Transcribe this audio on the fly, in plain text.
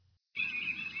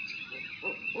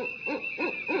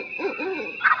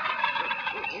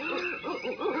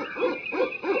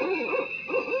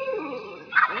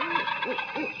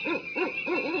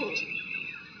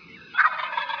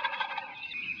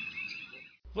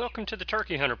Welcome to the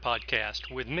Turkey Hunter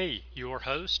Podcast with me, your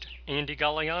host, Andy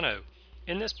Galliano.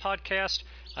 In this podcast,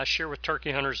 I share with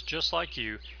turkey hunters just like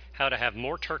you how to have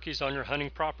more turkeys on your hunting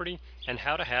property and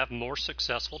how to have more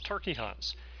successful turkey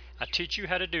hunts. I teach you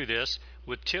how to do this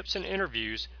with tips and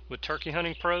interviews with turkey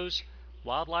hunting pros,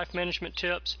 wildlife management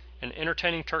tips, and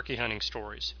entertaining turkey hunting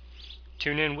stories.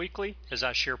 Tune in weekly as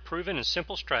I share proven and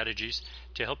simple strategies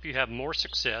to help you have more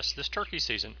success this turkey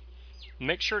season.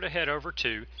 Make sure to head over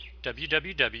to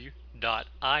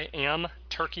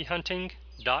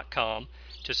www.iamturkeyhunting.com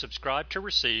to subscribe to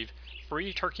receive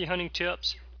free turkey hunting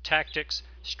tips, tactics,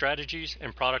 strategies,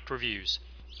 and product reviews.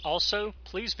 Also,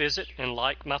 please visit and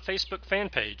like my Facebook fan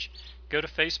page. Go to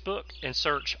Facebook and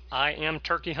search I Am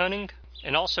Turkey Hunting,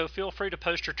 and also feel free to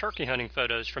post your turkey hunting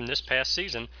photos from this past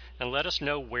season and let us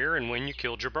know where and when you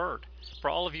killed your bird.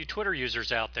 For all of you Twitter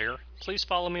users out there, please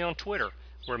follow me on Twitter,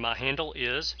 where my handle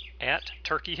is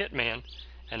 @TurkeyHitman,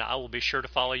 and I will be sure to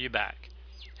follow you back.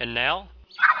 And now,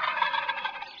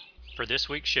 for this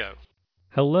week's show.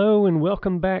 Hello and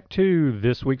welcome back to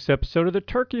this week's episode of the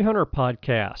Turkey Hunter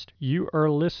Podcast. You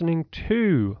are listening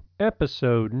to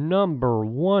episode number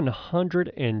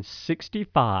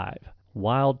 165,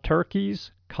 Wild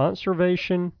Turkeys,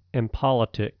 Conservation, and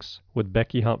Politics with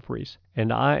Becky Humphries.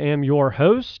 And I am your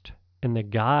host, and the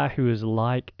guy who is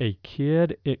like a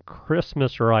kid at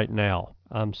Christmas right now.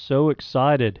 I'm so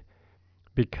excited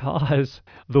because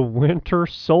the winter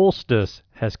solstice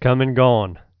has come and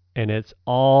gone, and it's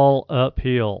all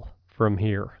uphill from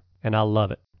here, and I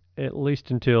love it, at least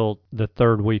until the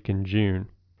third week in June.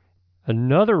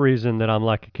 Another reason that I'm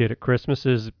like a kid at Christmas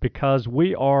is because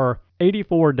we are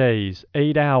 84 days,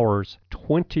 8 hours,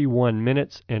 21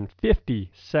 minutes, and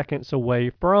 50 seconds away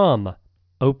from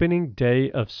opening day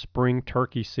of spring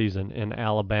turkey season in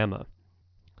Alabama.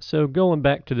 So going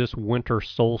back to this winter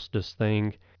solstice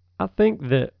thing, I think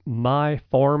that my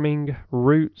farming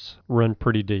roots run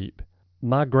pretty deep.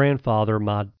 My grandfather,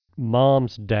 my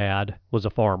mom's dad, was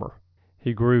a farmer.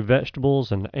 He grew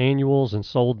vegetables and annuals and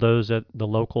sold those at the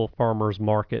local farmer's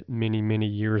market many, many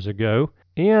years ago.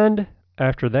 And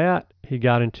after that, he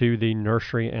got into the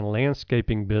nursery and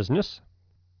landscaping business,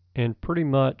 and pretty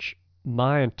much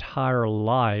my entire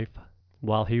life,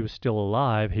 while he was still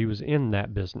alive, he was in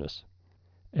that business.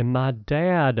 And my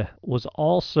dad was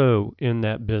also in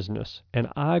that business, and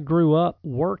I grew up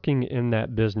working in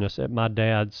that business at my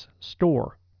dad's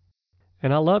store.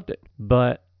 And I loved it,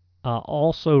 but I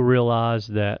also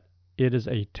realized that it is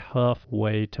a tough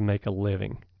way to make a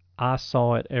living. I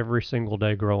saw it every single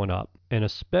day growing up, and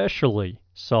especially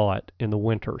saw it in the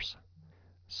winters.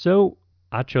 So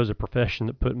I chose a profession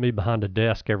that put me behind a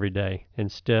desk every day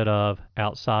instead of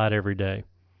outside every day.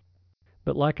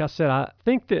 But like I said, I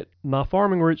think that my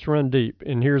farming roots run deep,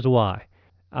 and here's why.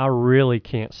 I really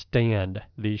can't stand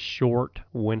these short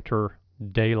winter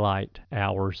daylight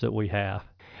hours that we have.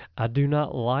 I do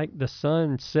not like the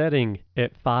sun setting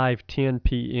at 5:10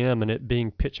 p.m. and it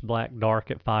being pitch black dark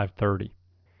at 5:30.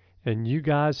 And you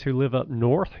guys who live up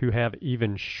north who have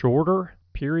even shorter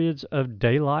periods of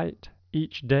daylight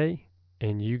each day,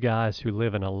 and you guys who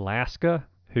live in Alaska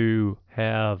who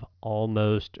have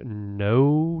almost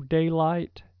no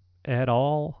daylight at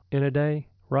all in a day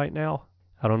right now,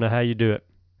 I don't know how you do it.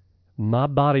 My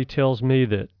body tells me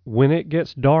that when it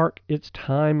gets dark, it's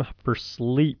time for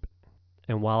sleep.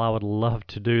 And while I would love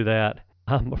to do that,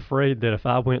 I'm afraid that if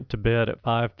I went to bed at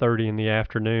 5:30 in the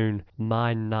afternoon,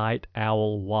 my night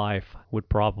owl wife would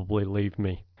probably leave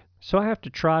me. So I have to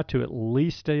try to at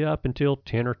least stay up until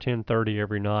 10 or 10:30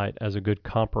 every night as a good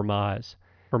compromise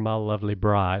for my lovely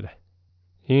bride.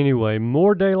 Anyway,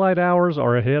 more daylight hours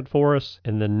are ahead for us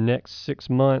in the next 6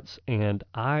 months, and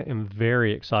I am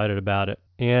very excited about it.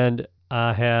 And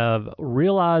I have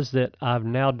realized that I've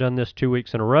now done this 2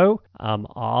 weeks in a row. I'm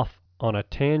off on a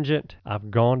tangent.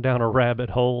 I've gone down a rabbit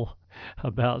hole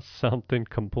about something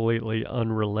completely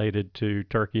unrelated to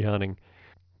turkey hunting.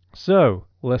 So,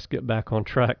 let's get back on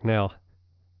track now.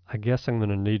 I guess I'm going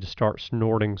to need to start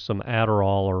snorting some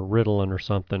Adderall or Ritalin or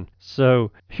something.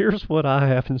 So, here's what I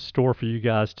have in store for you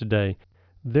guys today.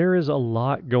 There is a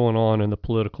lot going on in the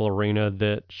political arena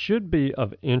that should be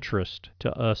of interest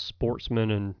to us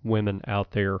sportsmen and women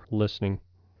out there listening.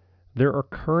 There are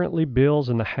currently bills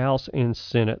in the House and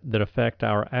Senate that affect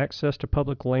our access to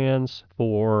public lands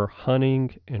for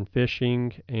hunting and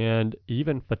fishing and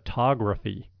even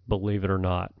photography, believe it or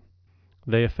not.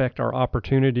 They affect our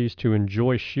opportunities to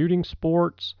enjoy shooting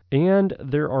sports, and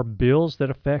there are bills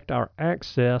that affect our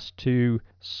access to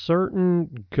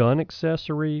certain gun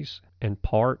accessories and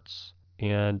parts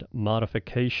and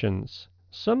modifications,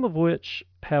 some of which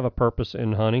have a purpose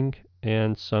in hunting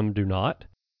and some do not.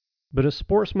 But as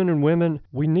sportsmen and women,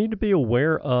 we need to be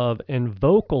aware of and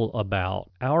vocal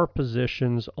about our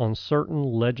positions on certain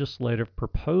legislative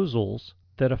proposals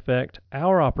that affect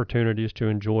our opportunities to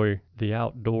enjoy the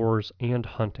outdoors and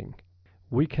hunting.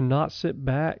 We cannot sit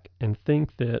back and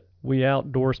think that we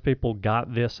outdoors people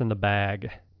got this in the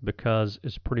bag because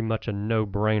it's pretty much a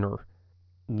no-brainer.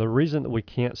 The reason that we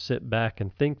can't sit back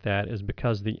and think that is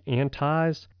because the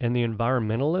antis and the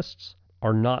environmentalists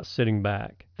are not sitting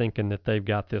back thinking that they've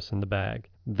got this in the bag.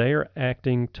 They're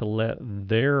acting to let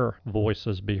their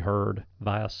voices be heard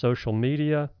via social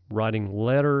media, writing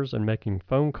letters and making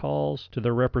phone calls to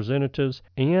their representatives,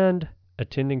 and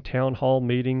attending town hall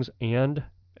meetings and,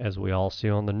 as we all see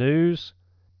on the news,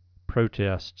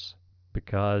 protests,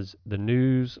 because the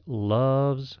news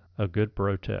loves a good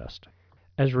protest.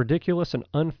 As ridiculous and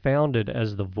unfounded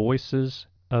as the voices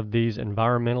of these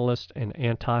environmentalists and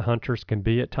anti-hunters can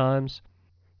be at times,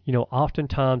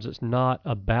 oftentimes it's not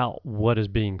about what is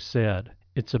being said.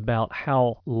 It's about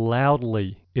how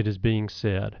loudly it is being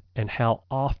said and how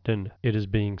often it is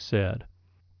being said.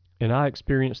 And I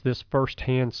experienced this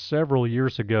firsthand several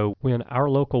years ago when our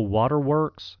local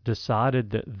waterworks decided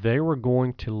that they were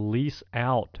going to lease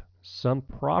out some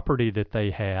property that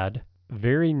they had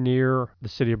very near the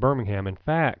city of Birmingham. In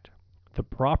fact, the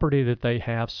property that they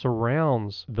have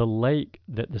surrounds the lake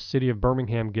that the city of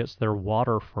Birmingham gets their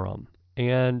water from.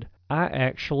 And I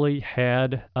actually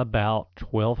had about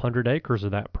 1,200 acres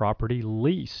of that property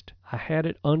leased. I had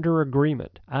it under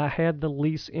agreement. I had the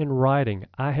lease in writing.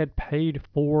 I had paid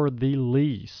for the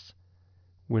lease.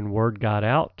 When word got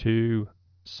out to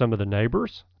some of the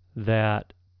neighbors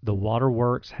that the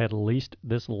waterworks had leased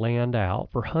this land out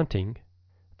for hunting,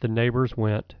 the neighbors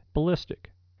went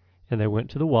ballistic. And they went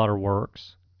to the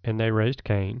waterworks, and they raised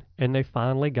Cain, and they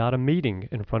finally got a meeting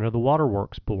in front of the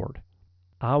waterworks board.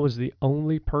 I was the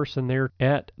only person there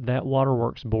at that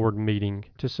waterworks board meeting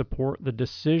to support the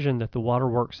decision that the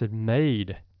waterworks had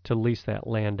made to lease that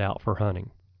land out for hunting.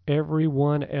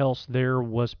 Everyone else there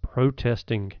was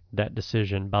protesting that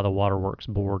decision by the waterworks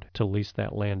board to lease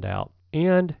that land out.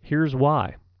 And here's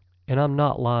why. And I'm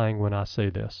not lying when I say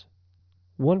this.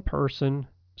 One person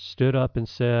stood up and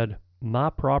said, "My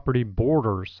property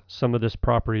borders some of this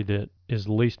property that is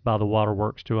leased by the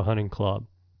waterworks to a hunting club."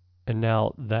 And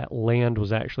now that land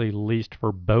was actually leased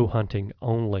for bow hunting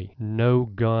only. No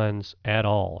guns at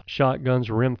all. Shotguns,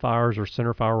 rimfires, or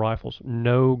centerfire rifles.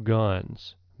 No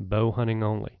guns. Bow hunting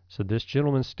only. So this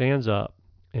gentleman stands up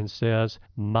and says,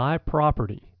 "My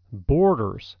property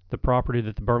borders the property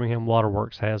that the Birmingham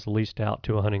Waterworks has leased out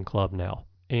to a hunting club now.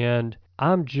 And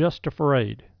I'm just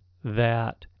afraid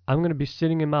that I'm going to be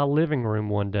sitting in my living room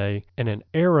one day and an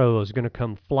arrow is going to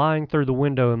come flying through the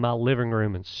window in my living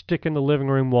room and stick in the living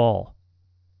room wall.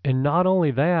 And not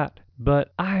only that,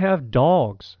 but I have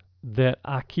dogs that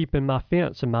I keep in my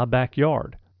fence in my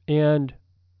backyard. And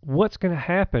what's going to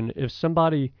happen if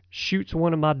somebody shoots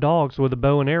one of my dogs with a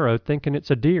bow and arrow thinking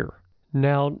it's a deer?"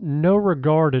 Now, no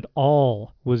regard at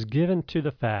all was given to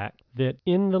the fact that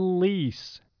in the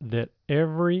lease that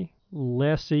every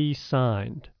lessee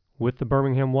signed with the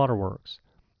Birmingham Waterworks,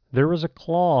 there was a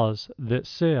clause that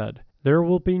said there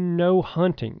will be no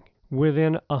hunting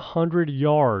within 100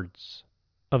 yards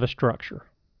of a structure.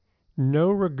 No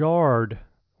regard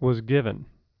was given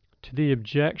to the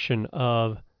objection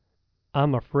of,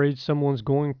 "I'm afraid someone's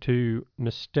going to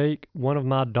mistake one of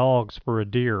my dogs for a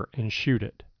deer and shoot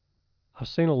it." I've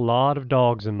seen a lot of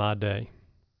dogs in my day,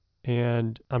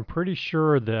 and I'm pretty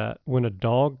sure that when a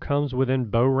dog comes within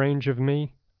bow range of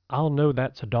me, I'll know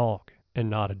that's a dog and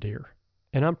not a deer.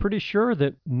 And I'm pretty sure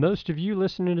that most of you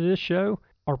listening to this show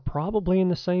are probably in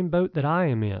the same boat that I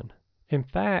am in. In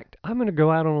fact, I'm going to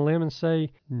go out on a limb and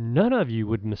say none of you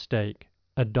would mistake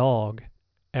a dog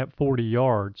at 40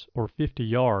 yards or 50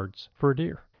 yards for a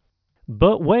deer.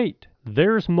 But wait,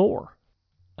 there's more.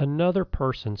 Another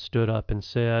person stood up and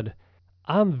said,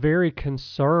 "I'm very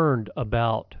concerned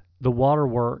about the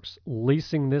waterworks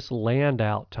leasing this land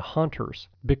out to hunters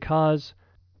because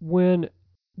when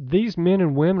these men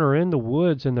and women are in the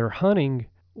woods and they're hunting,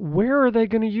 where are they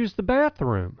going to use the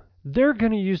bathroom? They're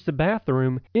going to use the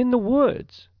bathroom in the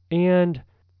woods. And,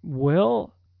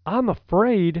 well, I'm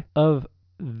afraid of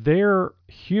their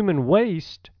human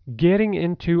waste getting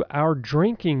into our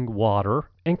drinking water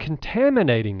and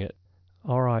contaminating it."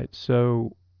 All right,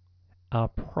 so I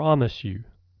promise you,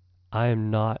 I am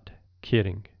not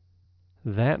kidding.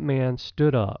 That man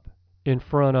stood up in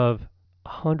front of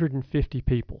 150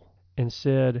 people and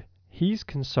said he's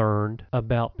concerned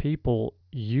about people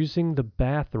using the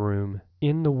bathroom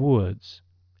in the woods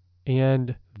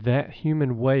and that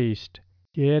human waste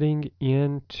getting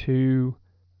into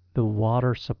the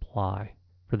water supply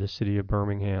for the city of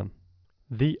Birmingham.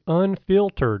 The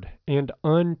unfiltered and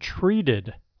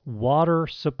untreated water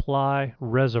supply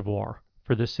reservoir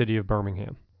for the city of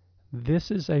Birmingham. This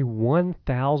is a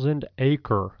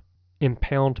 1,000-acre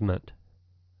impoundment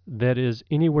that is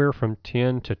anywhere from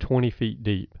 10 to 20 feet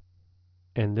deep.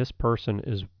 And this person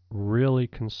is really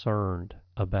concerned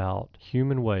about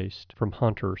human waste from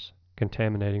hunters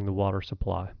contaminating the water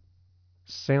supply.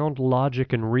 Sound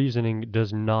logic and reasoning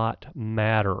does not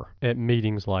matter at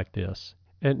meetings like this.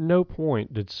 At no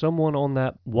point did someone on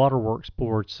that waterworks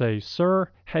board say, "Sir,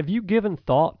 have you given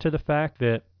thought to the fact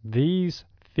that these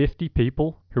 50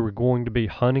 people who are going to be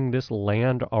hunting this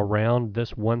land around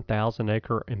this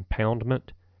 1,000-acre impoundment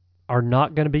are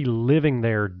not going to be living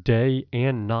there day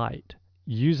and night,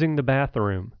 using the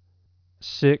bathroom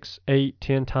 6, 8,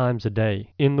 10 times a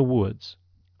day in the woods,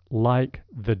 like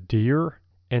the deer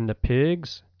and the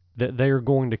pigs that they are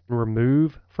going to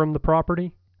remove from the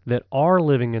property that are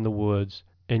living in the woods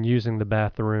and using the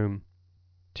bathroom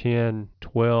 10,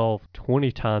 12,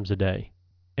 20 times a day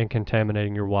and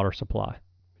contaminating your water supply?"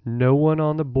 No one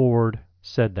on the board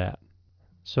said that.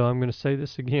 So I'm going to say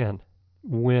this again.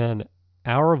 When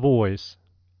our voice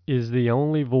is the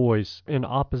only voice in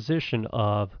opposition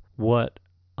of what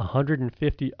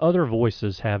 150 other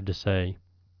voices have to say,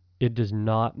 it does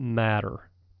not matter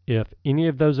if any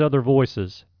of those other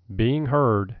voices being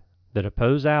heard that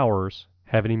oppose ours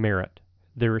have any merit.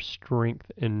 There is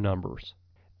strength in numbers.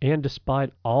 And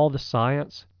despite all the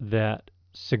science that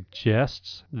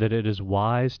suggests that it is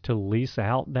wise to lease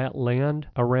out that land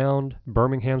around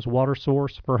Birmingham's water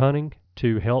source for hunting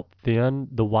to help thin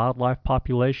the wildlife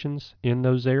populations in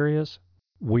those areas,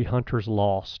 we hunters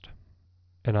lost.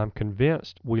 And I'm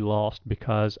convinced we lost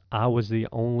because I was the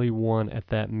only one at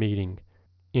that meeting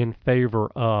in favor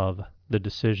of the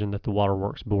decision that the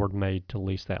Waterworks Board made to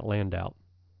lease that land out.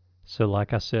 So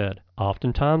like I said,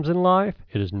 oftentimes in life,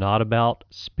 it is not about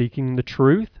speaking the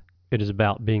truth. It is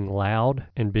about being loud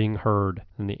and being heard.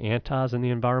 And the antis and the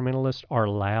environmentalists are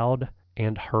loud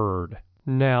and heard.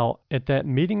 Now, at that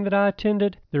meeting that I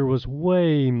attended, there was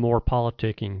way more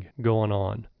politicking going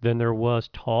on than there was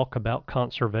talk about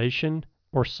conservation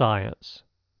or science.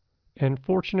 And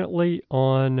fortunately,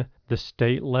 on the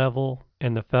state level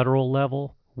and the federal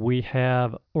level, we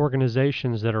have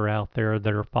organizations that are out there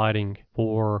that are fighting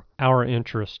for our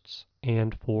interests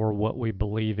and for what we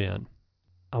believe in.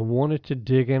 I wanted to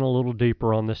dig in a little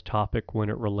deeper on this topic when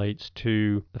it relates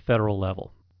to the federal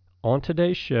level. On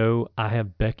today's show, I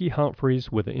have Becky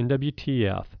Humphries with the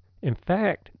NWTF. In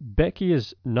fact, Becky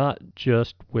is not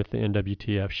just with the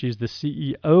NWTF, she's the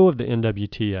CEO of the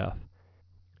NWTF.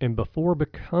 And before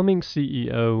becoming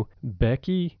CEO,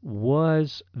 Becky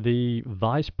was the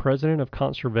Vice President of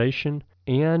Conservation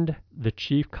and the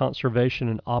Chief Conservation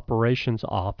and Operations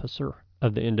Officer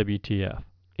of the NWTF.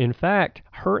 In fact,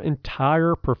 her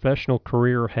entire professional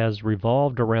career has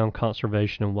revolved around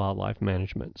conservation and wildlife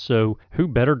management. So who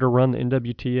better to run the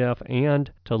NWTF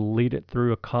and to lead it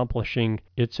through accomplishing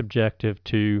its objective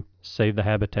to save the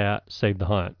habitat, save the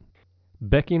hunt?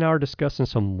 Becky and I are discussing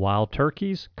some wild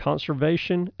turkeys,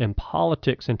 conservation, and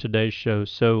politics in today's show.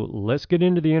 So let's get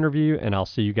into the interview, and I'll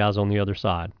see you guys on the other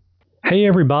side. Hey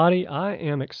everybody, I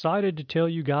am excited to tell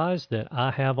you guys that I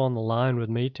have on the line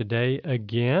with me today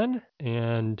again,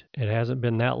 and it hasn't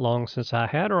been that long since I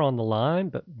had her on the line,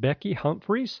 but Becky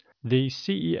Humphries, the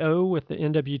CEO with the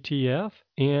NWTF,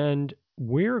 and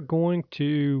we're going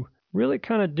to really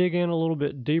kind of dig in a little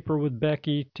bit deeper with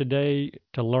Becky today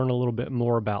to learn a little bit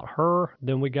more about her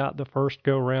than we got the first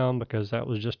go round, because that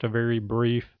was just a very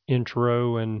brief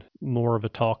intro and more of a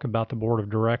talk about the board of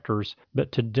directors.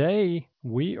 But today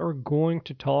we are going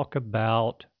to talk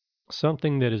about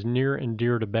something that is near and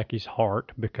dear to Becky's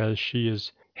heart, because she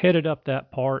has headed up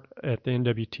that part at the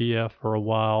NWTF for a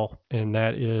while, and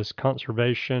that is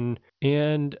conservation.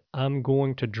 And I'm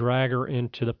going to drag her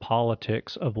into the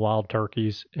politics of wild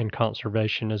turkeys and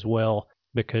conservation as well,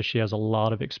 because she has a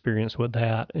lot of experience with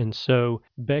that. And so,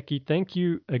 Becky, thank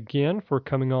you again for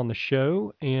coming on the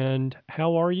show. And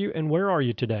how are you and where are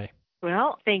you today?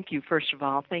 Well, thank you, first of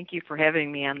all. Thank you for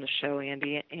having me on the show,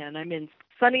 Andy. And I'm in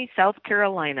sunny South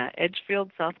Carolina,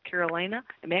 Edgefield, South Carolina.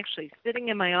 I'm actually sitting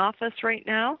in my office right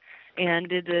now,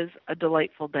 and it is a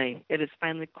delightful day. It has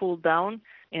finally cooled down,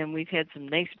 and we've had some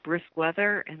nice brisk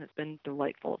weather, and it's been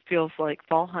delightful. It feels like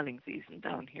fall hunting season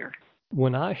down here.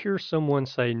 When I hear someone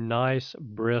say nice,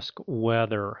 brisk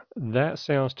weather, that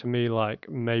sounds to me like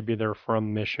maybe they're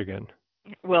from Michigan.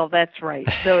 Well, that's right.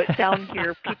 So down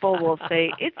here, people will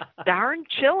say, it's darn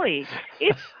chilly.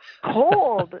 It's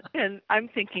cold. And I'm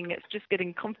thinking it's just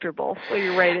getting comfortable. So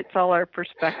you're right. It's all our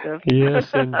perspective.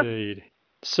 Yes, indeed.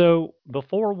 So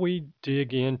before we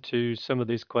dig into some of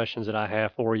these questions that I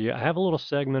have for you, I have a little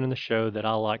segment in the show that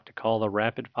I like to call the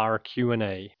Rapid Fire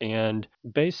Q&A. And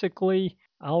basically,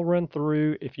 I'll run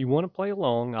through, if you want to play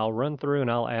along, I'll run through and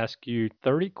I'll ask you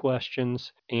 30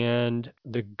 questions. And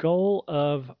the goal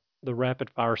of the rapid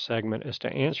fire segment is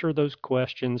to answer those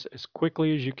questions as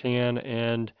quickly as you can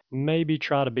and maybe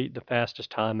try to beat the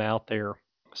fastest time out there.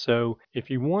 So if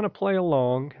you want to play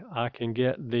along, I can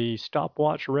get the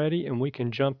stopwatch ready and we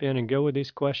can jump in and go with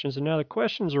these questions. And now the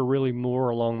questions are really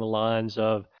more along the lines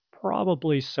of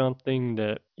probably something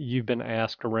that you've been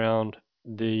asked around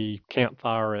the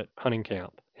campfire at hunting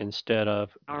camp instead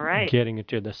of All right. getting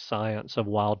into the science of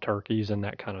wild turkeys and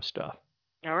that kind of stuff.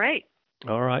 All right.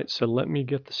 All right, so let me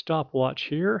get the stopwatch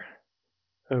here.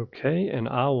 Okay, and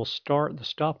I will start the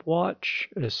stopwatch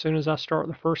as soon as I start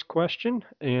the first question,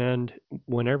 and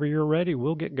whenever you're ready,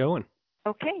 we'll get going.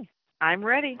 Okay, I'm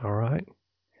ready. All right.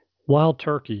 Wild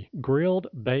turkey, grilled,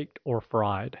 baked, or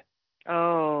fried?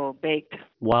 Oh, baked.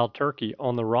 Wild turkey,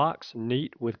 on the rocks,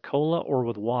 neat, with cola or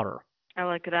with water? I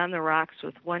like it on the rocks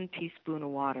with 1 teaspoon of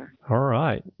water. All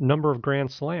right. Number of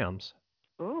grand slams?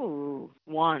 Ooh,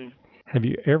 1. Have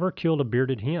you ever killed a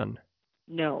bearded hen?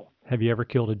 No. Have you ever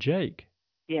killed a jake?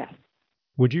 Yes.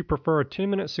 Would you prefer a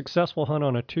 10-minute successful hunt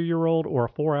on a 2-year-old or a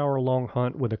 4-hour-long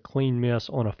hunt with a clean miss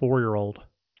on a 4-year-old?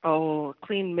 Oh, a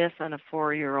clean miss on a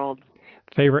 4-year-old.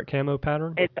 Favorite camo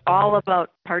pattern? It's all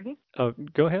about, pardon? Oh,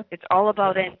 go ahead. It's all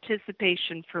about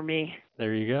anticipation for me.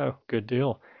 There you go. Good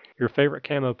deal. Your favorite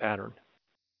camo pattern?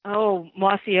 Oh,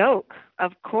 mossy oak,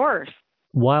 of course.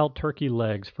 Wild turkey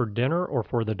legs, for dinner or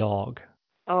for the dog?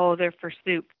 Oh, they're for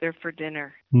soup. They're for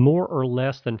dinner. More or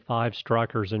less than 5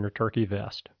 strikers in your turkey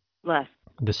vest? Less.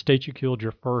 The state you killed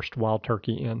your first wild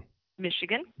turkey in?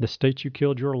 Michigan. The state you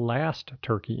killed your last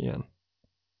turkey in?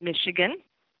 Michigan.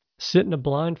 Sit in a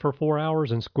blind for 4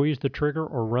 hours and squeeze the trigger,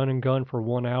 or run and gun for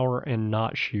 1 hour and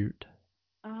not shoot?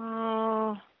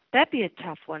 Oh, that'd be a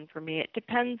tough one for me. It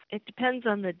depends. It depends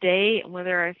on the day and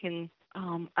whether I can.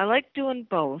 I like doing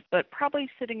both, but probably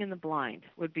sitting in the blind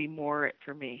would be more it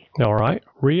for me. All right.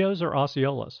 Rios or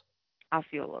Osceolas?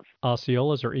 Osceolas.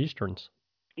 Osceolas or Easterns?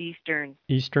 Eastern.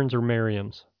 Easterns or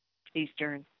Merriams?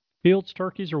 Eastern. Fields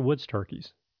turkeys or woods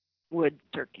turkeys? Wood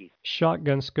turkeys.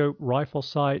 Shotgun scope, rifle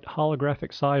sight,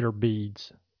 holographic sight, or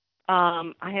beads?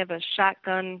 I have a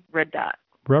shotgun red dot.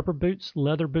 Rubber boots,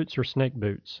 leather boots, or snake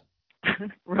boots?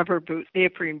 Rubber boots,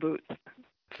 neoprene boots.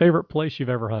 Favorite place you've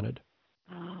ever hunted?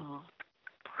 Oh,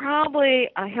 probably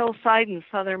a hillside in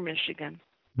southern Michigan.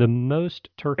 The most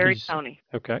turkeys. Berry County.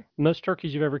 Okay. Most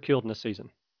turkeys you've ever killed in a season?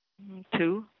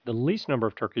 2. The least number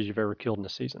of turkeys you've ever killed in a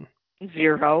season?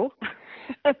 0.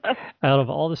 Out of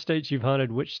all the states you've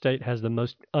hunted, which state has the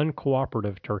most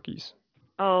uncooperative turkeys?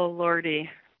 Oh, Lordy.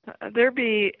 There'd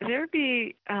be,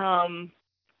 I'd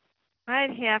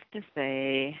have to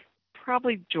say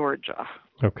probably Georgia.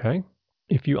 Okay.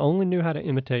 If you only knew how to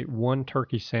imitate one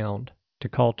turkey sound to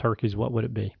call turkeys, what would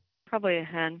it be? Probably a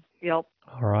hen. Yelp.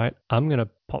 All right. I'm gonna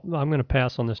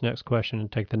pass on this next question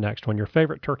and take the next one. Your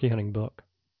favorite turkey hunting book?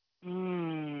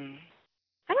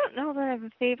 I don't know that I have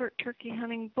a favorite turkey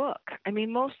hunting book. I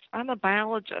mean, I'm a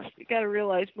biologist. You got to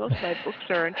realize most of my books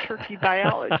are in turkey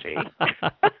biology.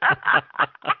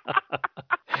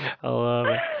 I love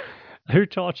it. Who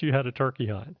taught you how to turkey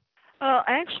hunt?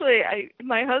 Actually,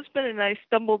 my husband and I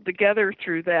stumbled together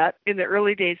through that in the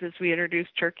early days as we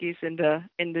introduced turkeys into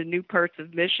new parts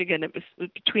of Michigan. It was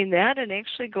between that and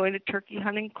actually going to turkey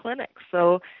hunting clinics.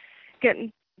 So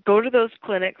go to those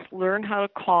clinics, learn how to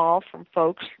call from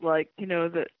folks like,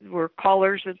 that were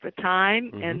callers at the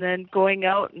time, and then going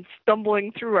out and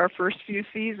stumbling through our first few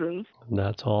seasons.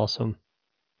 That's awesome.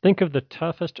 Think of the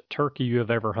toughest turkey you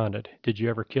have ever hunted. Did you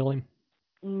ever kill him?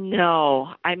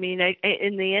 No. I mean,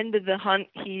 in the end of the hunt,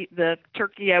 the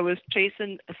turkey I was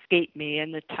chasing escaped me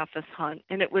in the toughest hunt.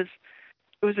 And it was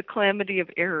a calamity of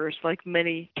errors, like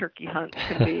many turkey hunts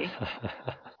can be.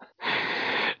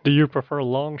 Do you prefer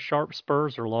long, sharp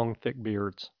spurs or long, thick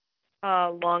beards?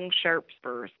 Long, sharp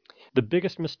spurs. The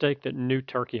biggest mistake that new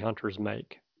turkey hunters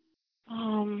make?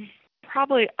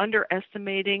 Probably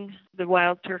underestimating the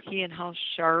wild turkey and how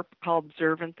sharp, how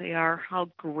observant they are,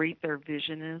 how great their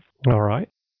vision is. All right.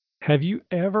 Have you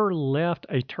ever left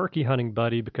a turkey hunting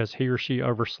buddy because he or she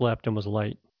overslept and was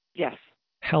late? Yes.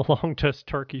 How long does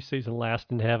turkey season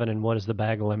last in heaven, and what is the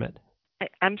bag limit?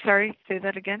 I'm sorry, say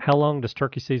that again? How long does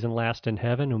turkey season last in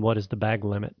heaven, and what is the bag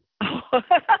limit?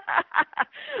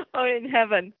 Oh, in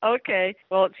heaven. Okay.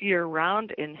 Well, it's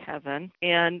year-round in heaven,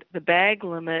 and the bag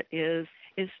limit is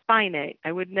is finite.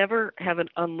 I would never have an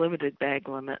unlimited bag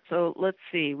limit. So let's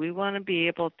see. We want to be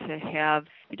able to have,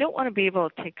 you don't want to be able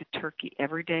to take a turkey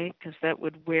every day because that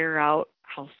would wear out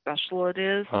how special it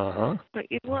is. Uh-huh.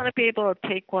 But you want to be able to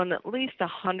take one at least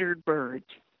 100 birds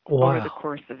Wow. over the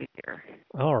course of a year.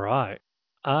 All right.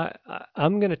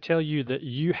 I'm going to tell you that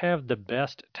you have the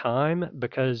best time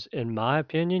because, in my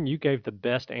opinion, you gave the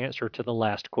best answer to the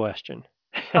last question.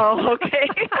 Oh, okay.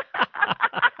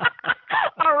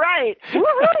 All right.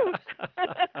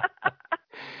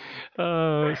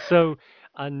 Woohoo! So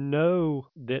I know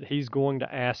that he's going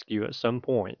to ask you at some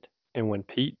point, and when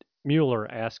Pete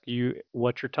Mueller asks you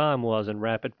what your time was in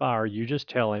rapid fire, you just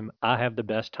tell him, I have the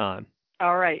best time.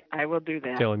 All right, I will do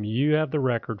that. Tell him you have the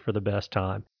record for the best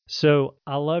time. So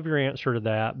I love your answer to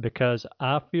that because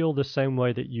I feel the same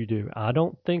way that you do. I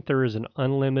don't think there is an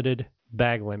unlimited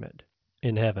bag limit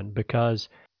in heaven because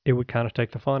it would kind of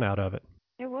take the fun out of it.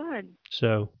 It would.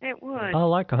 So It would. I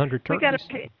like 100 turkeys.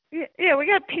 We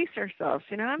got to pace ourselves.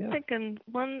 I'm thinking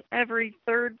one every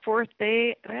third, fourth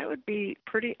day. That would be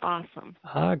pretty awesome.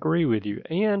 I agree with you,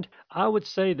 and I would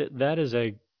say that that is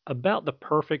about the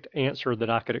perfect answer that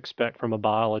I could expect from a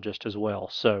biologist as well.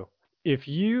 So if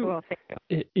you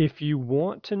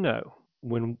want to know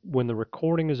when the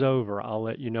recording is over, I'll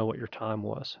let you know what your time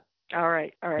was. All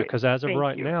right. Because as of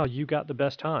right now, you got the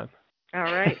best time. All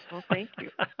right. Well, thank you.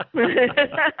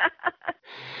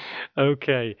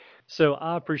 Okay. So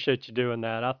I appreciate you doing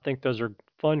that. I think those are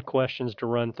fun questions to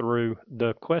run through.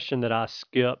 The question that I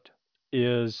skipped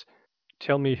is,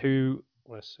 tell me who,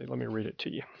 let's see, let me read it to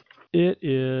you. It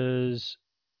is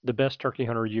the best turkey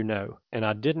hunter you know. And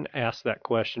I didn't ask that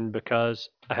question because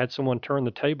I had someone turn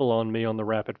the table on me on the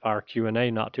rapid fire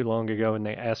Q&A not too long ago, and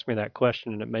they asked me that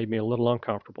question, and it made me a little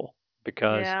uncomfortable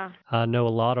because I know a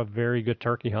lot of very good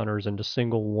turkey hunters, and to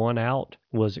single one out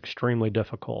was extremely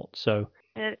difficult. So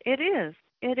it is.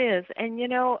 And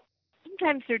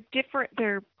sometimes they're different.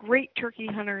 They're great turkey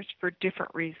hunters for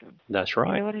different reasons. That's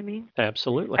right. You know what I mean?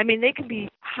 Absolutely. I mean, they can be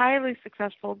highly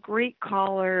successful, great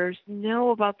callers,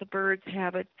 know about the bird's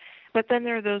habit, but then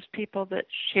there are those people that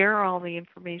share all the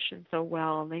information so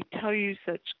well, and they tell you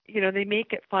such, they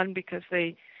make it fun because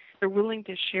they're willing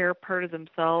to share part of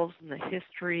themselves and the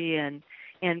history and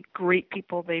great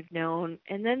people they've known.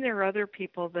 And then there are other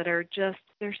people that are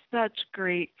they're such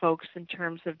great folks in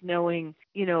terms of knowing,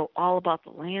 all about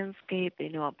the landscape. They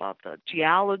know about the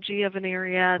geology of an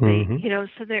area. So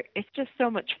it's just so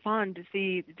much fun to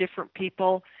see the different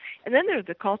people. And then there's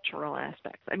the cultural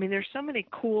aspects. I mean, there's so many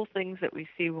cool things that we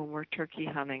see when we're turkey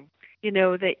hunting,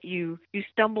 that you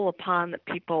stumble upon that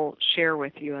people share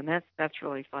with you. And that's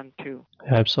really fun too.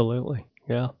 Absolutely.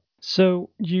 Yeah. So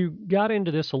you got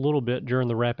into this a little bit during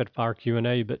the rapid fire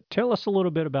Q&A, but tell us a little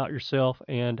bit about yourself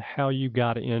and how you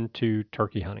got into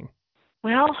turkey hunting.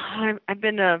 Well,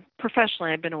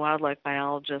 professionally, I've been a wildlife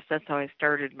biologist. That's how I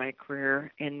started my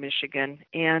career in Michigan.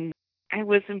 And I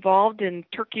was involved in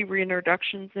turkey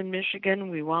reintroductions in Michigan.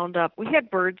 We had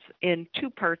birds in two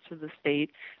parts of the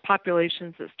state,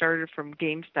 populations that started from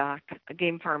game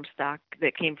farm stock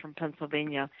that came from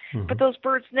Pennsylvania. Mm-hmm. But those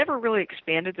birds never really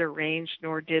expanded their range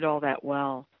nor did all that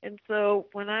well. And so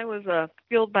when I was a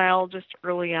field biologist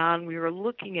early on, we were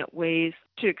looking at ways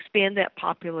to expand that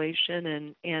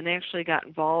population and actually got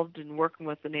involved in working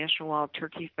with the National Wild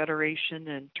Turkey Federation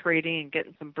and trading and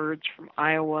getting some birds from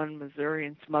Iowa and Missouri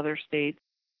and some other states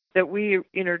that we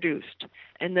introduced.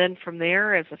 And then from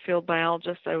there, as a field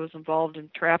biologist, I was involved in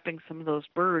trapping some of those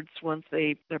birds once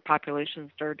their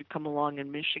populations started to come along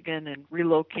in Michigan and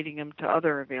relocating them to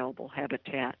other available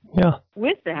habitat. Yeah.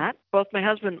 With that, my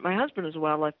husband is a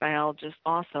wildlife biologist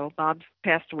also. Bob's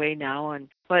passed away now,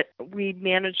 but we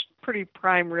managed pretty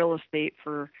prime real estate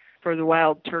for the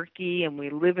wild turkey, and we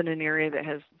live in an area that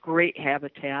has great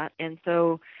habitat. And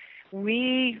so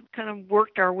we kind of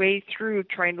worked our way through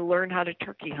trying to learn how to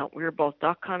turkey hunt. We were both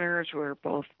duck hunters. We were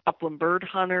both upland bird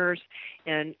hunters.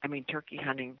 And, turkey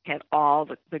hunting had all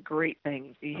the great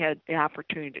things. You had the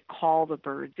opportunity to call the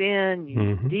birds in,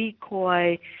 use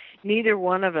decoy. Neither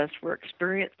one of us were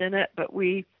experienced in it, but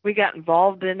we got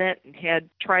involved in it and had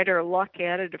tried our luck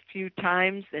at it a few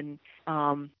times. And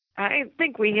I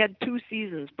think we had 2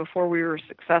 seasons before we were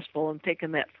successful in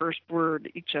taking that first bird,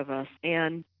 each of us.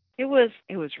 And it was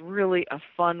really a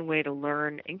fun way to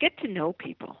learn and get to know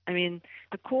people. I mean,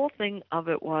 the cool thing of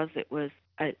it was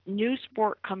a new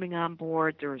sport coming on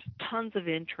board. There was tons of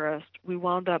interest. We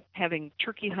wound up having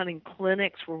turkey hunting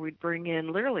clinics where we'd bring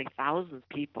in literally thousands of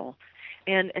people.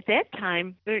 And at that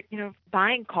time,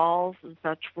 buying calls and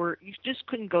such you just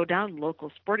couldn't go down to the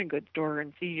local sporting goods store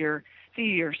and see your see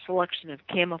your selection of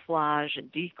camouflage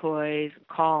and decoys and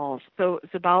calls. So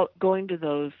it's about going to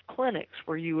those clinics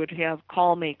where you would have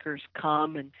call makers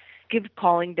come and give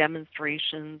calling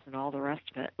demonstrations and all the rest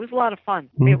of it. It was a lot of fun.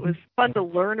 Mm-hmm. It was fun to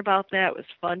learn about that. It was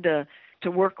fun to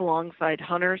work alongside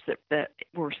hunters that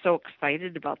were so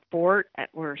excited about sport,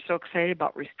 were so excited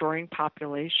about restoring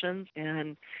populations.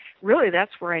 And really,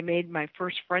 that's where I made my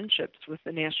first friendships with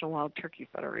the National Wild Turkey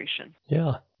Federation.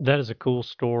 Yeah, that is a cool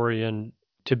story. And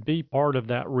to be part of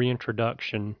that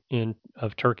reintroduction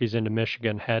of turkeys into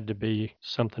Michigan had to be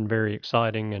something very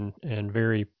exciting and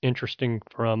very interesting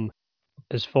from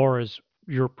as far as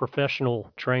your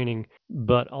professional training,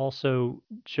 but also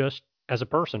just as a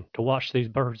person to watch these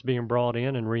birds being brought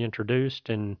in and reintroduced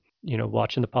and,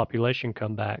 watching the population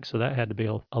come back. So that had to be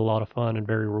a lot of fun and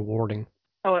very rewarding.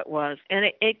 Oh, it was. And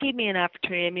it gave me an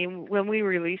opportunity. I mean, when we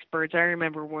release birds, I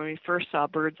remember when we first saw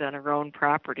birds on our own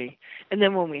property, and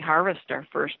then when we harvest our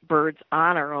first birds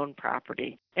on our own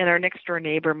property. And my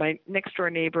next door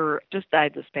neighbor just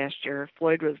died this past year.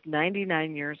 Floyd was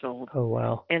 99 years old. Oh,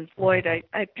 wow. And Floyd,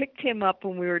 I picked him up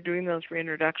when we were doing those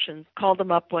reintroductions, called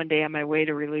him up one day on my way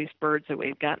to release birds that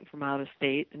we'd gotten from out of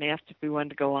state and asked if we wanted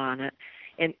to go on it.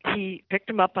 And he picked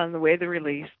him up on the way to the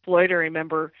release. Floyd, I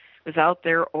remember, was out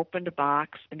there, opened a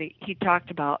box, and he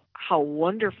talked about how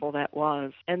wonderful that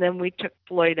was. And then we took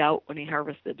Floyd out when he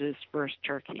harvested his first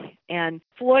turkey. And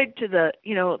Floyd,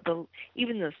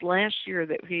 even this last year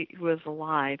that he was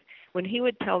alive, when he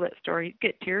would tell that story, he'd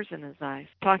get tears in his eyes,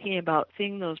 talking about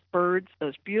seeing those birds,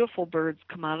 those beautiful birds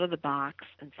come out of the box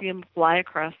and see them fly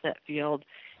across that field,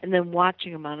 and then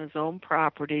watching him on his own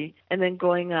property, and then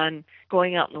going out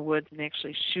in the woods and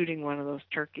actually shooting one of those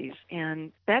turkeys.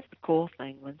 And that's the cool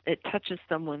thing, when it touches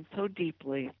someone so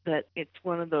deeply that it's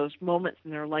one of those moments in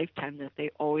their lifetime that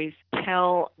they always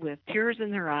tell with tears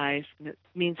in their eyes, and it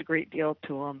means a great deal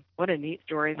to them. What a neat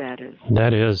story that is.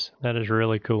 That is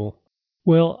really cool.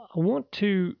 Well, I want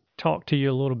to talk to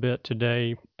you a little bit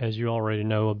today, as you already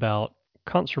know, about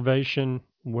conservation,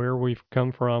 where we've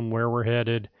come from, where we're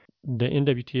headed, the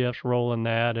NWTF's role in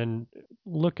that, and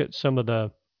look at some of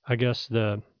the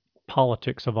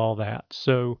politics of all that.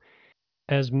 So,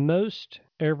 as most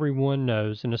everyone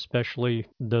knows, and especially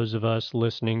those of us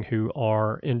listening who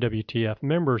are NWTF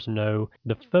members know,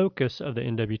 the focus of the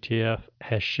NWTF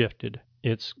has shifted.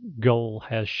 Its goal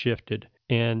has shifted,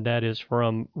 and that is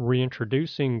from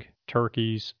reintroducing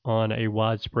turkeys on a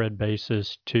widespread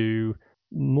basis to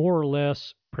more or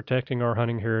less protecting our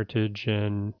hunting heritage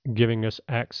and giving us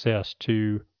access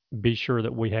to be sure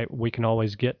that we can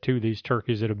always get to these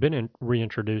turkeys that have been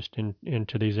reintroduced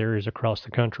into these areas across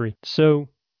the country. So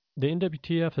the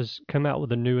NWTF has come out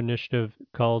with a new initiative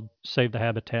called Save the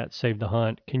Habitat, Save the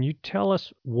Hunt. Can you tell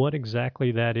us what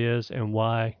exactly that is and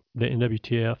why the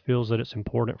NWTF feels that it's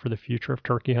important for the future of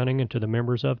turkey hunting and to the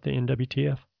members of the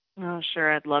NWTF? Oh,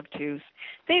 sure, I'd love to.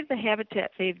 Save the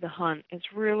Habitat, Save the Hunt.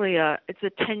 It's really it's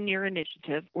a 10-year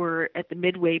initiative. We're at the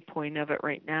midway point of it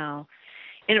right now.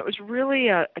 And it was really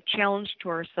a challenge to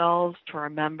ourselves, to our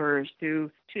members, to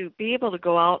be able to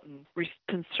go out and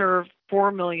conserve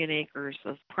 4 million acres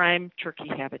of prime turkey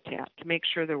habitat, to make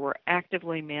sure that we're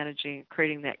actively managing and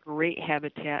creating that great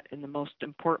habitat in the most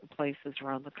important places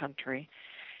around the country,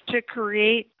 to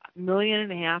create 1.5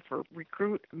 million or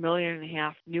recruit 1.5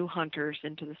 million new hunters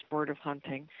into the sport of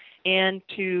hunting, and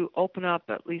to open up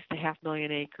at least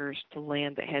 500,000 acres to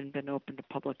land that hadn't been open to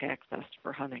public access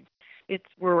for hunting.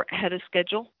 We're ahead of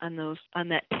schedule on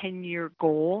that 10-year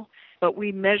goal, but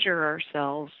we measure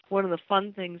ourselves. One of the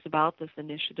fun things about this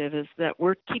initiative is that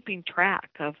we're keeping track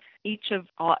of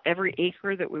every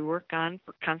acre that we work on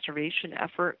for conservation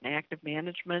effort and active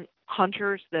management,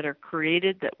 hunters that are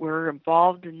created, that we're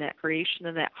involved in that creation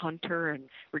of that hunter and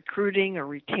recruiting or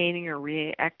retaining or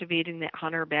reactivating that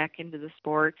hunter back into the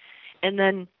sport, and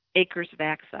then acres of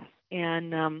access.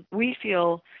 And we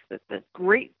feel that the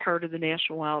great part of the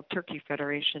National Wild Turkey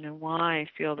Federation, and why I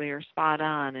feel they are spot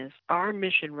on, is our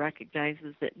mission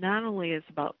recognizes that not only is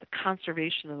it about the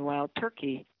conservation of the wild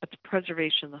turkey, but the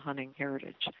preservation of the hunting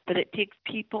heritage. That it takes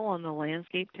people on the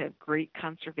landscape to have great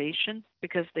conservation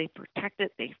because they protect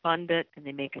it, they fund it, and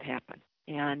they make it happen.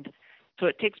 And so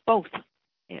it takes both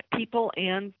people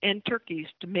and turkeys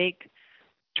to make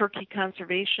turkey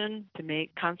conservation, to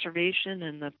make conservation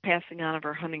and the passing on of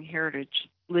our hunting heritage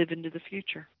live into the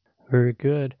future. Very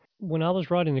good. When I was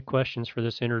writing the questions for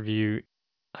this interview,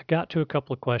 I got to a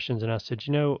couple of questions and I said,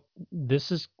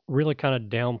 this is really kind of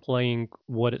downplaying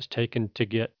what it's taken to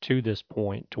get to this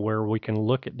point to where we can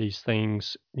look at these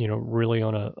things, really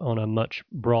on a much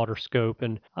broader scope.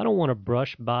 And I don't want to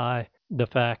brush by the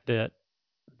fact that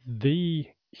the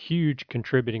huge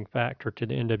contributing factor to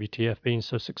the NWTF being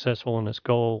so successful in its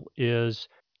goal is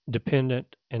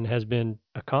dependent and has been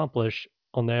accomplished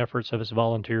on the efforts of its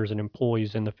volunteers and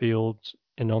employees in the fields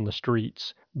and on the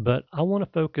streets. But I want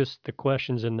to focus the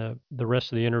questions in the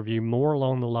rest of the interview more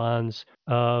along the lines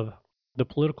of the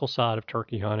political side of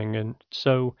turkey hunting. And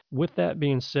so, with that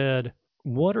being said,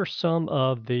 what are some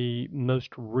of the most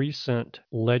recent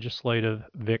legislative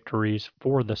victories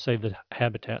for the Save the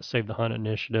Habitat, Save the Hunt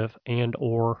initiative and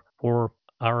or for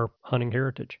our hunting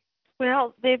heritage?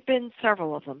 Well, they've been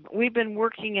several of them. We've been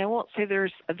working, I won't say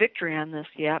there's a victory on this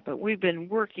yet, but we've been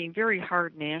working very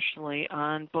hard nationally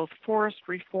on both forest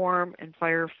reform and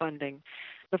fire funding.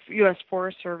 The U.S.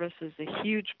 Forest Service is a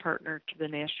huge partner to the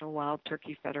National Wild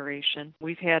Turkey Federation.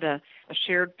 We've had a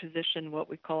shared position, what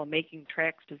we call a making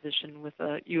tracks position with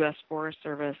the U.S. Forest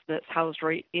Service that's housed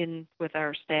right in with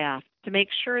our staff to make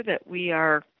sure that we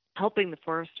are helping the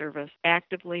Forest Service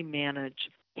actively manage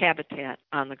habitat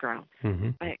on the ground.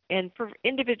 Mm-hmm. And for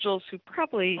individuals who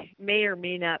probably may or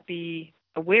may not be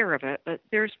aware of it, but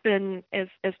there's been, as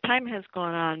time has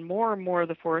gone on, more and more of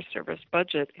the Forest Service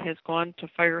budget has gone to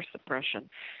fire suppression,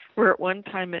 where at one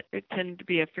time it tended to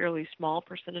be a fairly small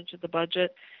percentage of the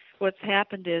budget. What's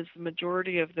happened is the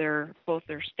majority of both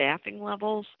their staffing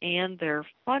levels and their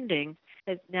funding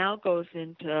now goes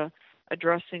into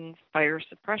addressing fire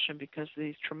suppression because of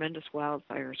these tremendous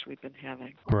wildfires we've been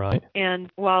having. Right.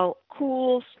 And while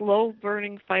cool,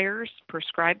 slow-burning fires,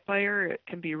 prescribed fire, it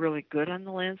can be really good on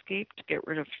the landscape to get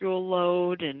rid of fuel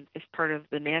load and is part of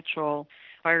the natural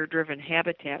fire-driven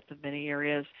habitats of many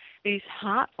areas. These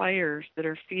hot fires that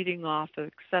are feeding off of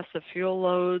excessive fuel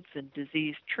loads and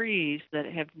diseased trees that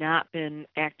have not been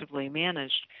actively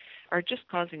managed are just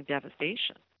causing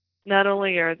devastation. Not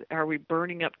only are we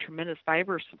burning up tremendous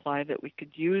fiber supply that we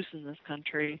could use in this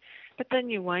country, but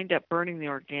then you wind up burning the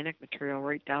organic material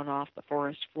right down off the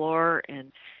forest floor,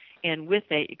 and with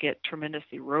that you get tremendous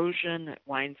erosion. It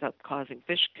winds up causing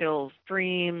fish kills,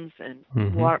 streams, and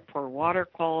poor water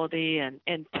quality,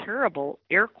 and terrible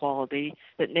air quality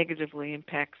that negatively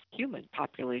impacts human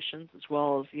populations as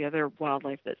well as the other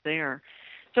wildlife that's there.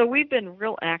 So we've been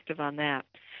real active on that.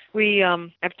 We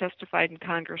have testified in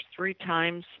Congress 3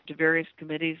 times to various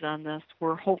committees on this.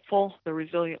 We're hopeful the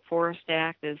Resilient Forest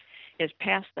Act is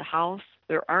passed the House.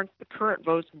 There aren't the current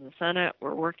votes in the Senate.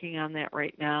 We're working on that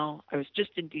right now. I was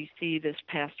just in D.C. this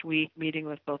past week meeting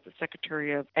with both the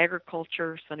Secretary of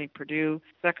Agriculture, Sonny Perdue,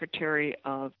 Secretary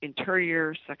of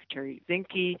Interior, Secretary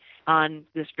Zinke, on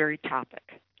this very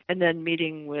topic. And then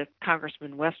meeting with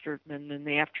Congressman Westerman in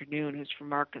the afternoon, who's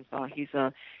from Arkansas. He's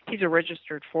a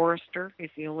registered forester. He's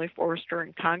the only forester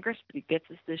in Congress, but he gets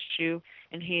this issue,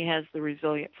 and he has the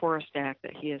Resilient Forest Act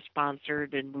that he has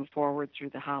sponsored and moved forward through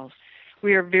the House.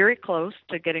 We are very close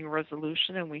to getting a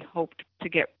resolution, and we hope to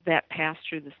get that passed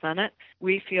through the Senate.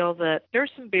 We feel that there's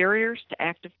some barriers to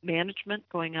active management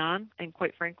going on, and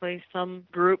quite frankly, some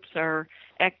groups are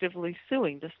actively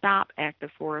suing to stop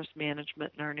active forest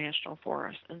management in our national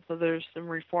forests. And so there's some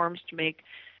reforms to make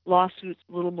lawsuits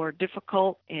a little more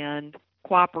difficult and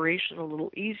cooperation a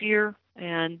little easier,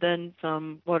 and then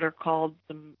some what are called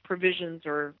some provisions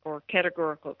or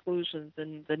categorical exclusions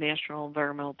in the National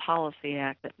Environmental Policy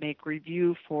Act that make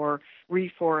review for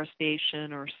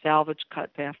reforestation or salvage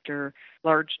cuts after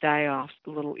large die-offs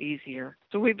a little easier.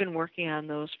 So we've been working on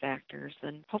those factors,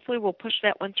 and hopefully we'll push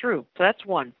that one through. So that's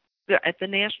one. At the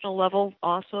national level,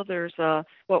 also, there's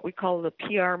what we call the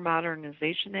PR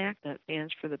Modernization Act. That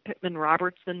stands for the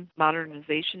Pittman-Robertson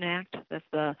Modernization Act. That's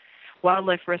the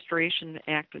Wildlife Restoration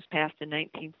Act was passed in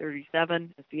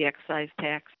 1937. It's the excise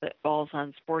tax that falls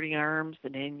on sporting arms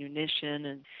and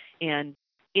ammunition, and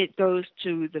it goes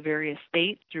to the various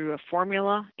states through a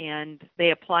formula, and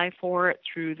they apply for it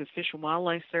through the Fish and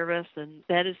Wildlife Service, and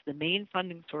that is the main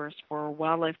funding source for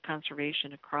wildlife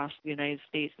conservation across the United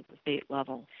States at the state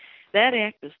level. That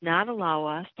act does not allow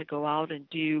us to go out and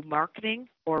do marketing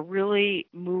or really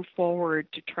move forward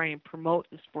to try and promote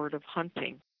the sport of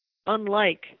hunting.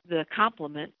 Unlike the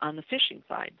complement on the fishing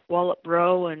side, Wallop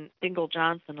Rowe and Dingle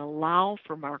Johnson allow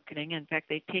for marketing. In fact,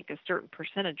 they take a certain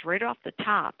percentage right off the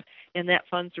top, and that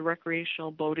funds the Recreational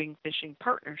Boating Fishing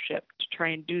Partnership to try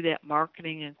and do that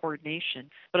marketing and coordination.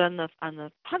 But on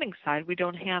the hunting side, we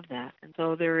don't have that. And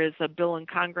so there is a bill in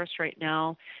Congress right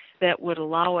now that would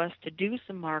allow us to do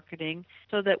some marketing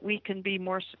so that we can be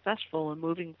more successful in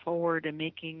moving forward and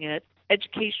making it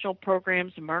educational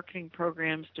programs and marketing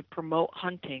programs to promote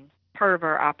hunting part of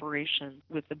our operation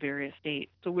with the various states.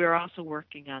 So we're also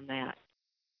working on that.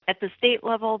 At the state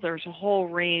level, there's a whole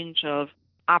range of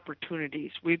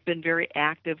opportunities. We've been very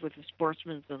active with the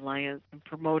Sportsmen's Alliance in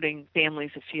promoting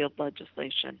families of field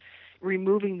legislation.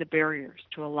 removing the barriers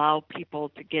to allow people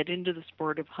to get into the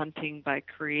sport of hunting by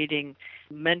creating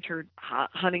mentored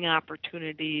hunting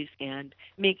opportunities and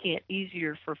making it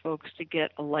easier for folks to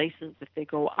get a license if they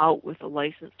go out with a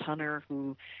licensed hunter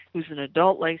who's an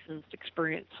adult licensed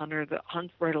experienced hunter that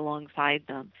hunts right alongside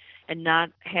them, and not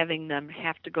having them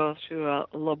have to go through a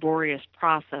laborious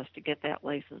process to get that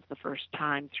license the first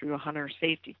time through a hunter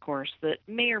safety course that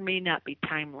may or may not be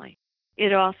timely.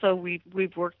 It also,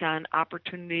 we've worked on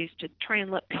opportunities to try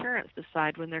and let parents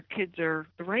decide when their kids are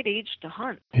the right age to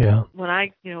hunt. Yeah. When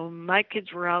my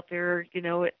kids were out there,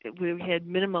 we had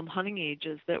minimum hunting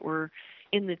ages that were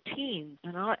in the teens,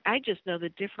 and I just know the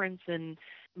difference in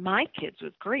my kids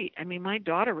was great. I mean, my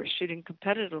daughter was shooting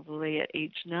competitively at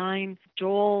age 9.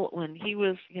 Joel, when he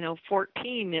was,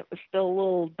 14, it was still a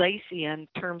little dicey in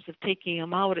terms of taking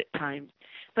him out at times.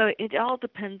 So it all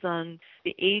depends on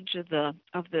the age of the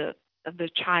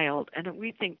child, and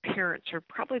we think parents are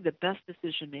probably the best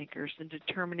decision makers in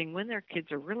determining when their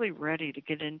kids are really ready to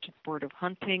get into the sport of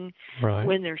hunting, Right.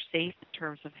 when they're safe in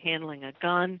terms of handling a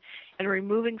gun, and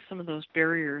removing some of those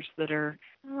barriers that they're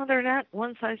not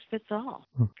one size fits all.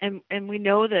 And we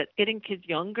know that getting kids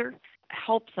younger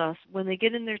helps us. When they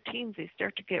get in their teens, they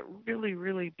start to get really,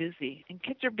 really busy. And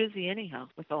kids are busy anyhow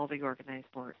with all the organized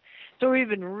sport. So we've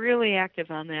been really active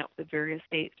on that with the various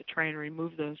states to try and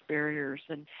remove those barriers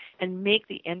and make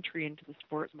the entry into the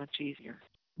sport much easier.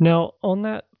 Now, on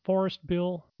that forest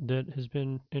bill that has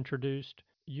been introduced,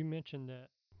 you mentioned that.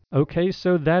 Okay,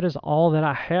 so that is all that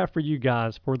I have for you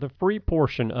guys for the free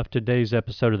portion of today's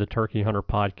episode of the Turkey Hunter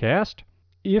Podcast.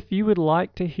 If you would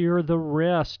like to hear the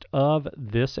rest of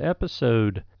this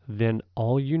episode, then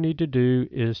all you need to do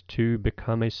is to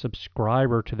become a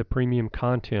subscriber to the premium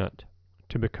content.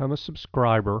 To become a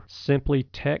subscriber, simply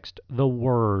text the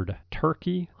word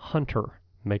Turkey Hunter,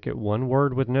 make it one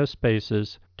word with no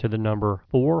spaces, to the number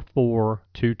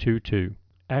 44222.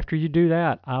 After you do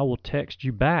that, I will text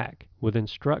you back with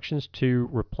instructions to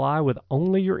reply with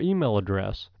only your email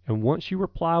address. And once you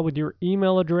reply with your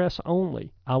email address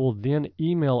only, I will then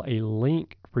email a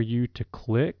link for you to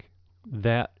click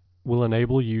that will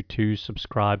enable you to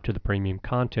subscribe to the premium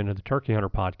content of the Turkey Hunter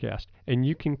Podcast. And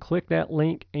you can click that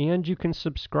link and you can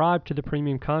subscribe to the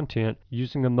premium content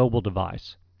using a mobile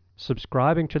device.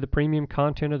 Subscribing to the premium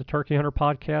content of the Turkey Hunter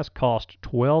Podcast costs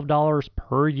 $12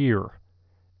 per year.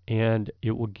 And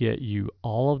it will get you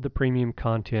all of the premium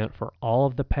content for all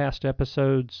of the past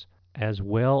episodes, as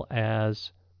well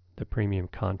as the premium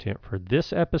content for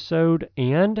this episode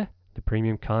and the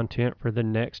premium content for the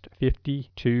next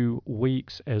 52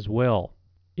 weeks as well.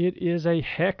 It is a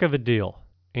heck of a deal,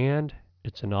 and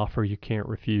it's an offer you can't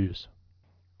refuse.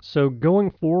 So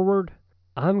going forward,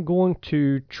 I'm going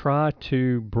to try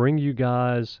to bring you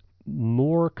guys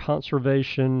more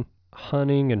conservation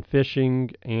hunting and fishing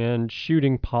and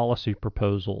shooting policy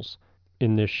proposals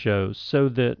in this show so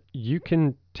that you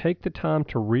can take the time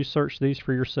to research these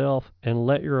for yourself and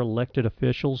let your elected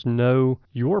officials know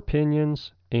your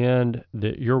opinions and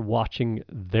that you're watching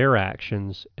their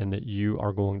actions and that you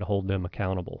are going to hold them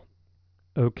accountable.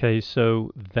 Okay, so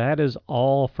that is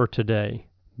all for today.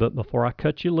 But before I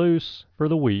cut you loose for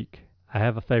the week, I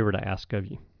have a favor to ask of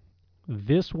you.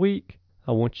 This week,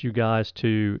 I want you guys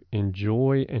to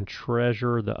enjoy and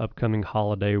treasure the upcoming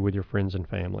holiday with your friends and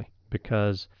family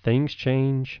because things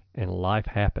change and life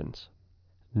happens.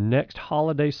 Next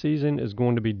holiday season is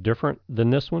going to be different than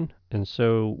this one, and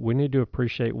so we need to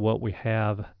appreciate what we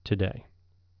have today.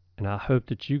 And I hope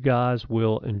that you guys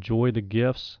will enjoy the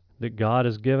gifts that God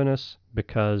has given us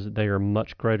because they are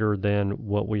much greater than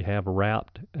what we have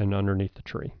wrapped and underneath the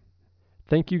tree.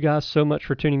 Thank you guys so much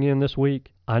for tuning in this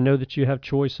week. I know that you have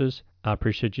choices. I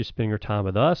appreciate you spending your time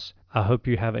with us. I hope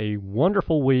you have a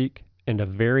wonderful week and a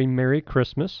very Merry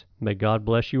Christmas. May God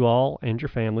bless you all and your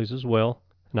families as well.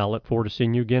 And I look forward to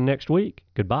seeing you again next week.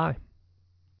 Goodbye.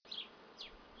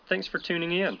 Thanks for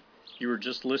tuning in. You were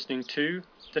just listening to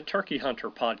the Turkey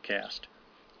Hunter Podcast.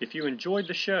 If you enjoyed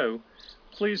the show,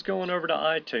 please go on over to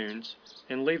iTunes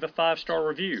and leave a 5-star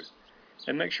review.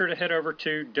 And make sure to head over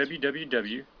to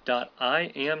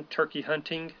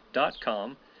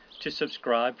www.iamturkeyhunting.com to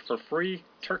subscribe for free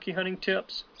turkey hunting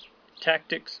tips,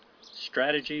 tactics,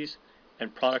 strategies,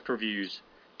 and product reviews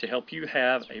to help you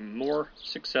have a more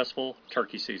successful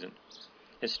turkey season.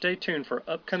 And stay tuned for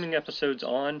upcoming episodes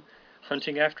on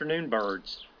hunting afternoon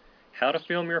birds, how to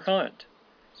film your hunt,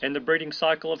 and the breeding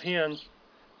cycle of hens,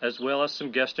 as well as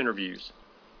some guest interviews.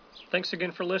 Thanks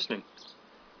again for listening.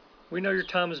 We know your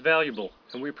time is valuable,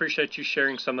 and we appreciate you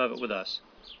sharing some of it with us.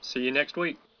 See you next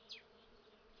week.